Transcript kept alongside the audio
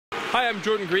Hi, I'm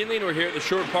Jordan Greenlee, and we're here at the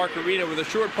Sherwood Park Arena where the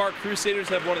Sherwood Park Crusaders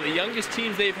have one of the youngest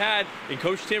teams they've had in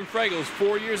Coach Tim Fregel's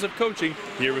 4 years of coaching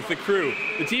here with the crew.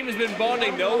 The team has been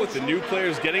bonding, though, with the new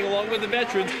players getting along with the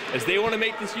veterans as they want to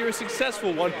make this year a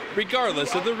successful one,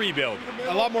 regardless of the rebuild.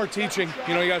 A lot more teaching.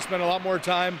 You know, you got to spend a lot more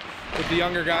time with the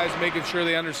younger guys, making sure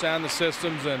they understand the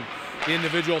systems and the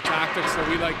individual tactics that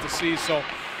we like to see. So,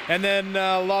 and then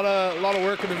a lot of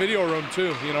work in the video room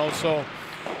too. You know, so.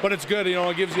 But it's good, you know,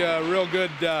 it gives you a real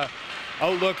good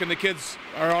outlook, and the kids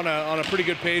are on a pretty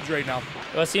good page right now.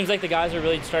 Well, it seems like the guys are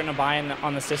really starting to buy in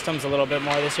on the systems a little bit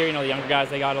more this year. You know, the younger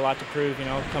guys, they got a lot to prove, you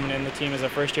know, coming in the team as their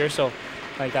first year, so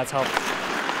I think that's helped.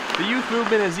 The youth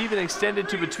movement has even extended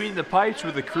to between the pipes,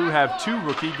 where the crew have 2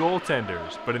 rookie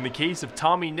goaltenders. But in the case of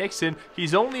Tommy Nixon,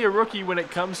 he's only a rookie when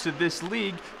it comes to this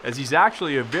league, as he's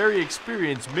actually a very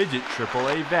experienced midget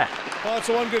AAA vet. Well, that's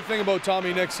the one good thing about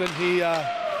Tommy Nixon.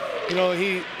 You know,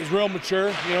 he is real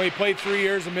mature. You know, he played 3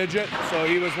 years of midget, so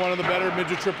he was one of the better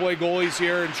midget AAA goalies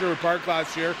here in Sherwood Park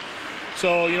last year.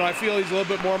 So, you know, I feel he's a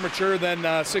little bit more mature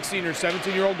than 16 or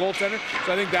 17-year-old goaltender,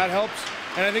 so I think that helps.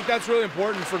 And I think that's really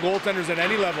important for goaltenders at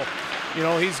any level. You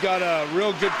know, he's got a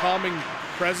real good calming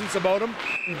presence about him.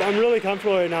 I'm really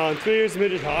comfortable right now, and 3 years of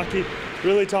midget hockey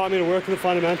really taught me to work in the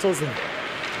fundamentals. And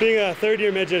being a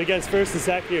third-year midget against first and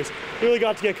second years, really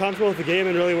got to get comfortable with the game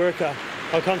and really work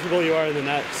how comfortable you are in the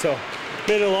net. So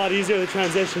made it a lot easier to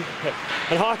transition.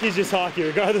 And hockey's just hockey,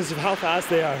 regardless of how fast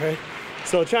they are, right?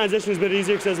 So transition is a bit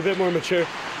easier because I was a bit more mature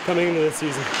coming into this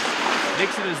season.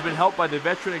 Nixon has been helped by the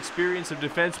veteran experience of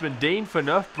defenseman Dane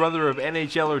Phaneuf, brother of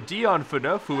NHLer Dion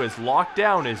Phaneuf, who has locked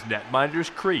down his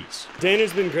netminder's crease. Dane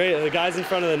has been great. The guy's in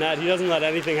front of the net. He doesn't let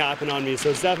anything happen on me,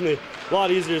 so it's definitely a lot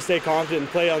easier to stay confident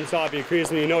and play on top of your crease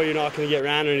when you know you're not going to get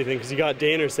ran or anything, because you got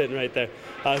Daner sitting right there.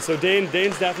 So Dane's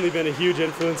definitely been a huge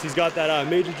influence. He's got that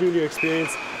major junior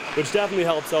experience, which definitely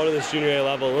helps out at this junior A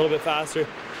level. A little bit faster,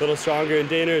 a little stronger, and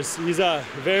he's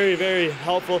very, very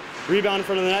helpful. Rebound in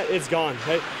front of the net, it's gone.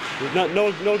 Right?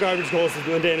 No garbage goals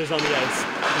when Daner's on the ice.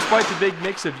 Despite the big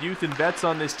mix of youth and vets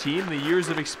on this team, the years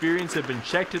of experience have been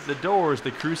checked at the door as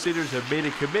the Crusaders have made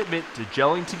a commitment to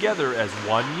gelling together as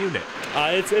one unit.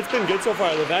 It's been good so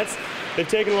far. The vets, they've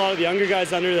taken a lot of the younger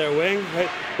guys under their wing. Right?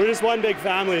 We're just one big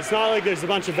family. It's not like there's a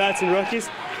bunch of vets and rookies.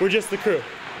 We're just the crew.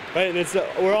 Right,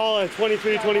 and we're all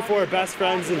 23, 24 best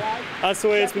friends, and that's the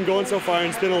way it's been going so far. And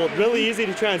it's been really easy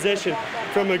to transition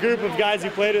from a group of guys you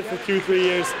played with for 2-3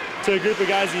 years to a group of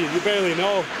guys you barely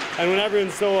know. And when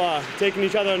everyone's so taking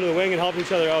each other under the wing and helping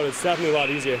each other out, it's definitely a lot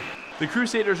easier. The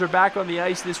Crusaders are back on the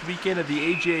ice this weekend at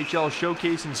the AJHL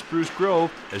Showcase in Spruce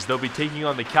Grove, as they'll be taking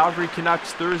on the Calgary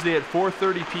Canucks Thursday at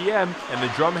 4:30 p.m. and the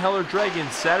Drumheller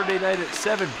Dragons Saturday night at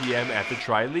 7 p.m. at the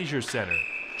Tri-Leisure Centre.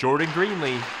 Jordan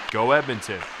Greenlee, go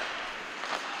Edmonton.